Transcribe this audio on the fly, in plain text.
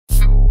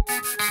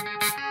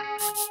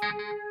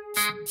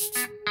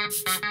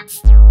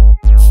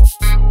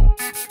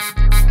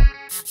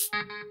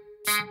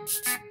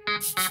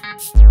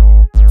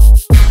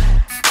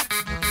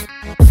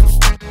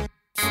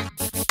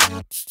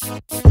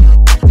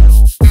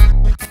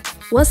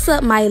What's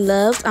up, my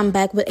loves? I'm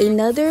back with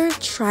another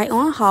try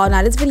on haul.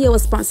 Now this video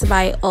was sponsored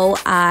by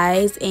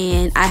OEYES,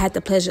 and I had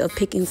the pleasure of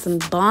picking some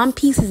bomb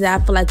pieces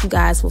that I feel like you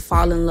guys will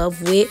fall in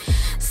love with.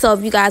 So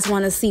if you guys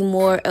want to see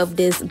more of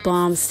this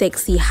bomb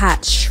sexy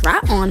hot try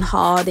on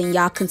haul, then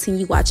y'all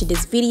continue watching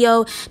this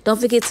video. Don't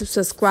forget to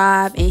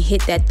subscribe and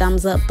hit that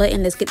thumbs up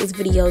button. Let's get this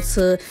video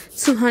to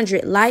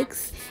 200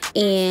 likes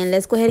and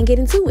let's go ahead and get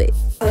into it.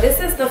 So this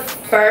is the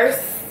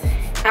first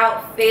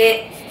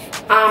outfit.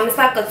 It's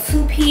like a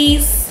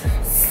two-piece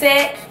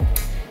set,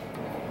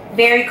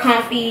 very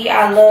comfy.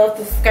 I love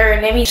the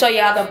skirt. Let me show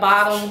y'all the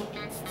bottom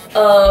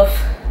of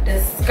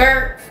the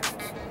skirt.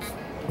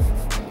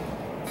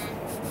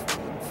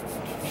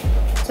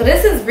 So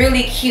this is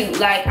really cute.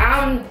 Like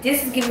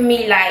this is giving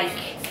me like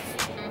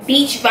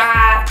beach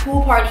vibes,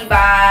 pool party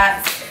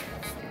vibes,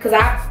 because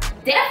I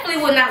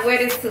definitely would not wear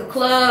this to the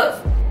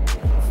club.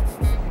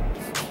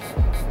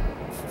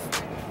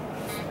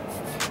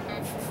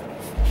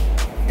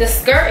 The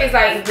skirt is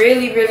like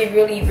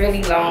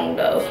really long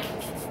though.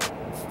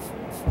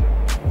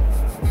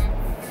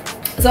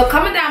 So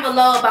comment down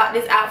below about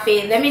this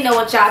outfit. Let me know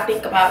what y'all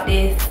think about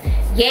this.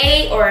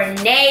 Yay or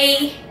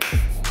nay?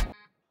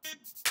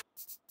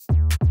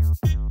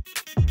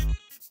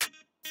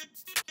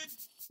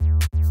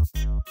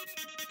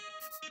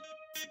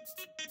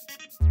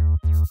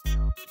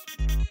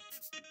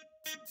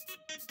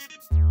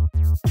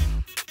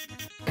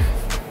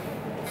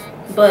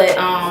 But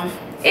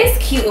it's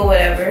cute or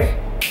whatever.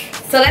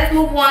 So let's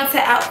move on to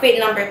outfit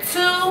number 2.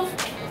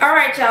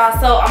 Alright y'all,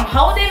 so I'm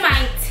holding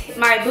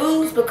my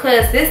boobs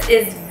because this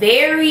is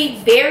very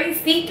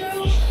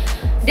see-through.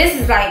 This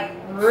is like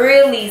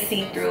really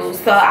see-through.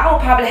 So I will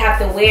probably have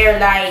to wear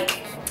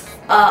like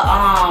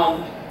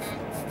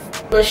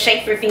little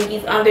shaper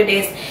thingies under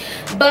this.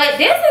 But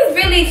this is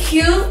really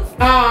cute.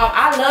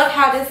 I love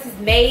how this is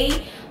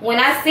made. When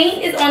I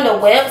seen this on the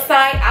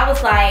website, I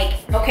was like,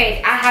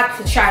 okay, I have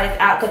to try this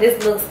out because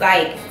this looks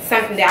like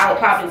something that I would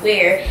probably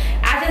wear.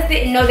 I just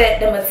didn't know that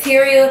the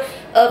material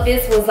of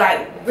this was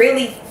like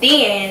really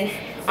thin,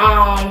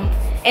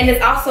 and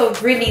it's also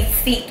really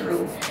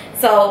see-through.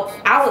 So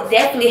I would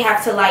definitely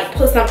have to like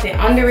put something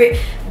under it.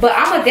 But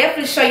I'm gonna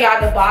definitely show y'all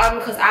the bottom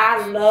because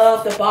I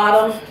love the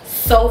bottom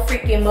so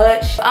freaking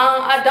much.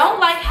 I don't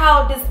like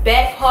how this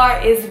back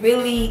part is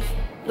really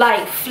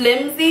like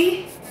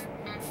flimsy.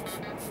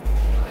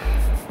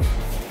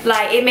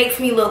 Like it makes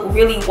me look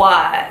really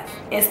wide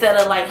instead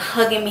of like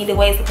hugging me the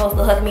way it's supposed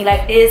to hug me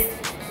like this.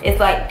 It's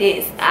like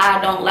this.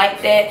 I don't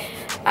like that.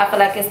 I feel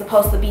like it's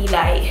supposed to be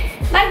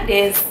like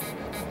this.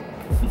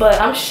 But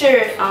I'm sure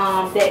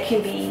that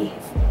can be,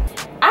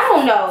 I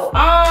don't know.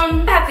 I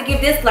have to give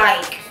this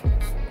like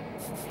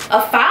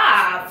a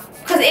 5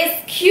 because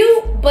it's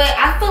cute, but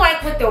I feel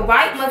like with the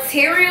right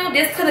material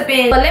this could have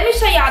been. But let me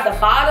show y'all the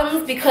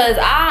bottoms because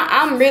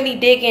I'm really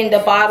digging the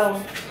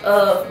bottom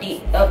of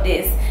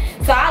this.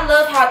 So I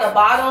love how the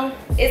bottom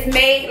is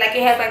made, like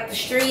it has like the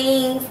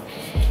strings.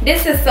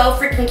 This is so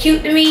freaking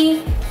cute to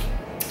me.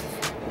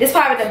 This is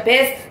probably the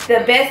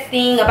best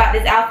thing about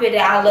this outfit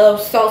that I love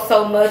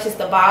so much is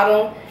the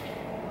bottom.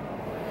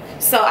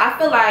 So I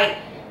feel like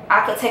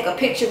I could take a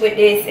picture with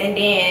this and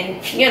then,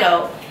 you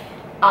know,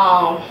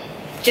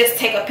 just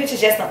take a picture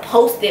just to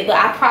post it. But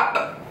I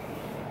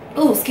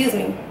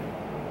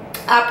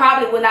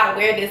probably would not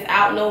wear this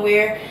out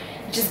nowhere.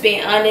 Just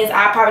being honest,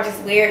 I probably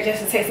just wear it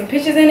just to take some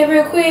pictures in it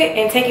real quick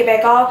and take it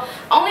back off.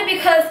 Only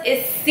because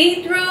it's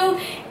see-through,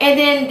 and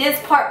then this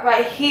part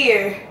right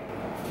here.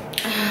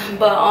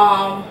 But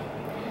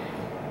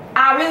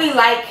I really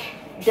like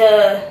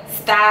the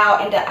style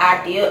and the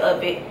idea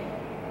of it.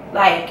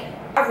 Like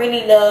I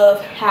really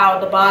love how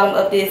the bottom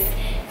of this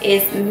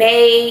is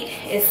made.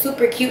 It's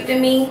super cute to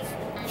me.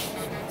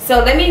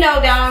 So let me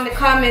know down in the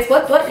comments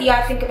what do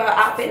y'all think about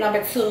outfit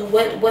number 2.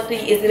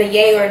 Is it a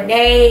yay or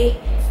nay?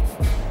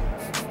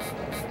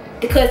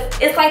 Because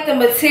it's like the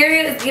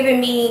material is giving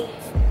me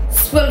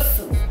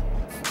swimsuit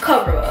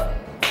cover up.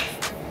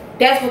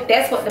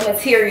 That's what the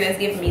material is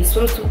giving me,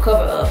 swimsuit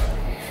cover up.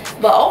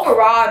 But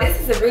overall, this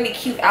is a really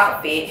cute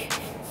outfit.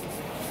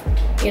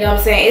 You know what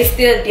I'm saying? It's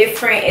still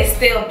different. It's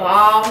still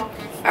bomb.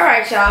 All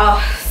right, y'all.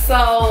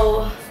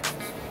 So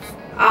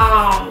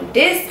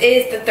this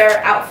is the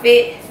 3rd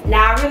outfit.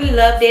 Now I really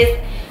love this.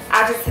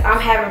 I'm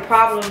having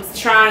problems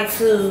trying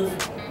to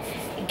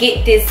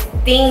get this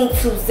thing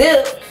to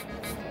zip.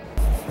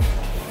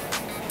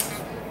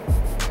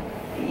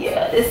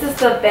 Yeah, this is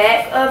the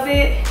back of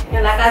it,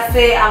 and like I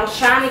said, I'm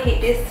trying to get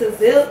this to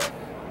zip.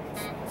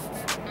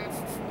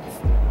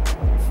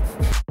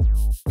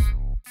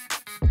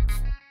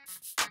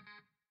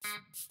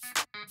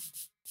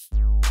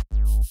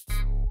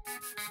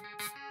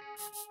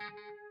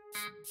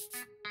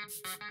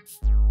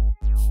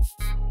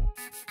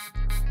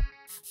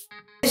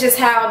 It's just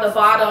how the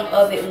bottom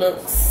of it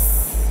looks.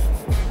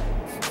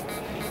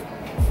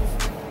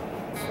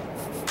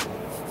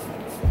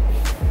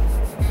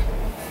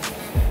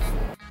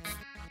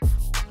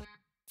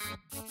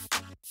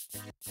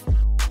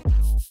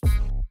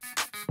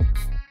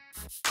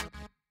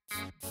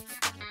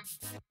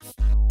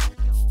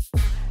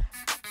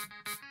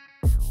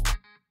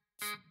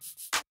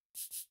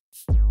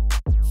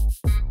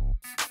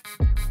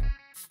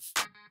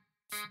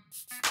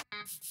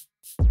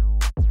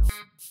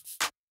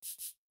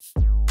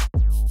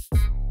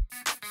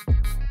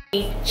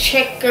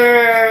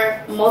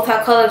 checker,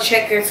 multicolored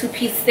checker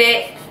two-piece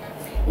set.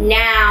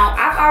 Now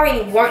I've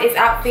already worn this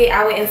outfit.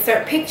 I would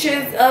insert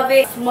pictures of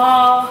it.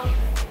 Small.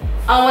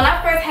 When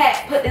I first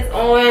had put this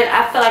on,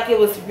 I felt like it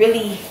was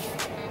really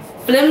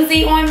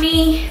flimsy on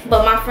me,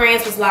 but my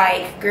friends was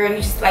like, girl, you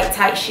just like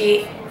tight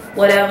shit,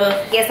 whatever.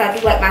 Yes, I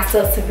do like my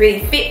stuff to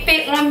really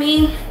fit on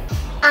me.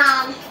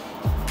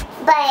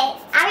 But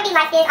I really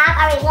like this. I've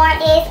already worn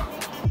this.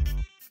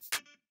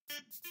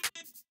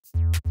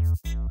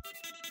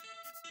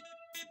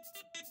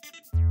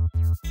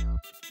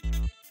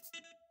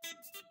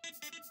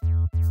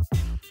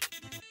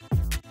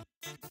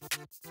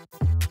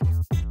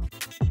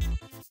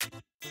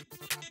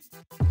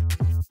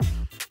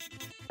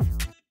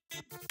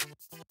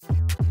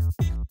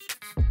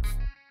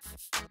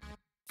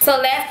 So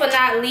last but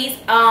not least,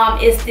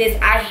 is this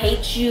I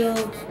Hate You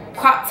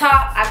crop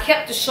top. I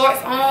kept the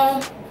shorts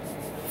on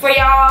for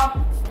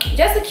y'all.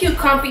 Just a cute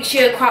comfy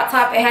chill crop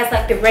top. It has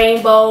like the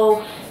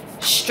rainbow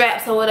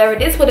straps or whatever.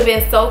 This would have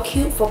been so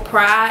cute for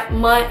Pride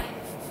Month.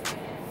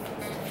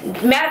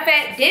 Matter of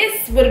fact,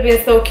 this would have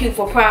been so cute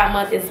for Pride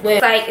Month as well.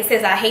 It's like it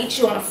says I hate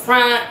you on the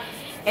front,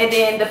 and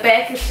then the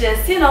back is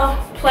just, you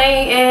know,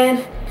 plain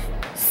and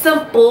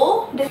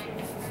simple.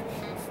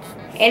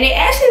 And it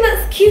actually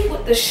looks cute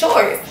with the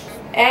shorts.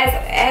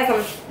 As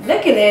I'm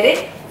looking at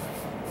it,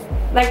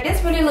 like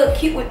this really look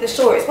cute with the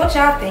shorts. What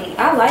y'all think?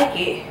 I like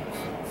it.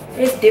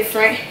 It's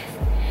different.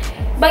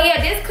 But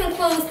yeah, this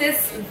concludes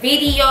this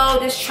video,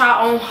 this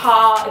try on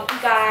haul. If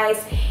you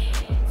guys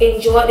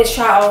enjoyed this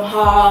try on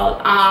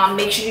haul,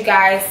 make sure you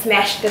guys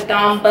smash the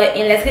thumb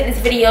button. Let's get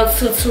this video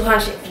to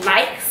 200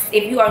 likes.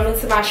 If you are new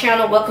to my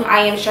channel, welcome. I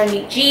am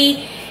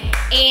Charniqg.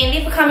 And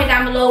leave a comment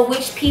down below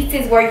which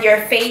pieces were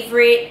your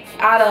favorite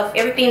out of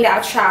everything that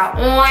I tried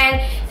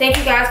on. Thank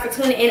you guys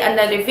for tuning in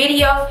another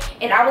video,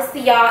 and I will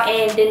see y'all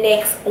in the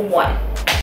next one.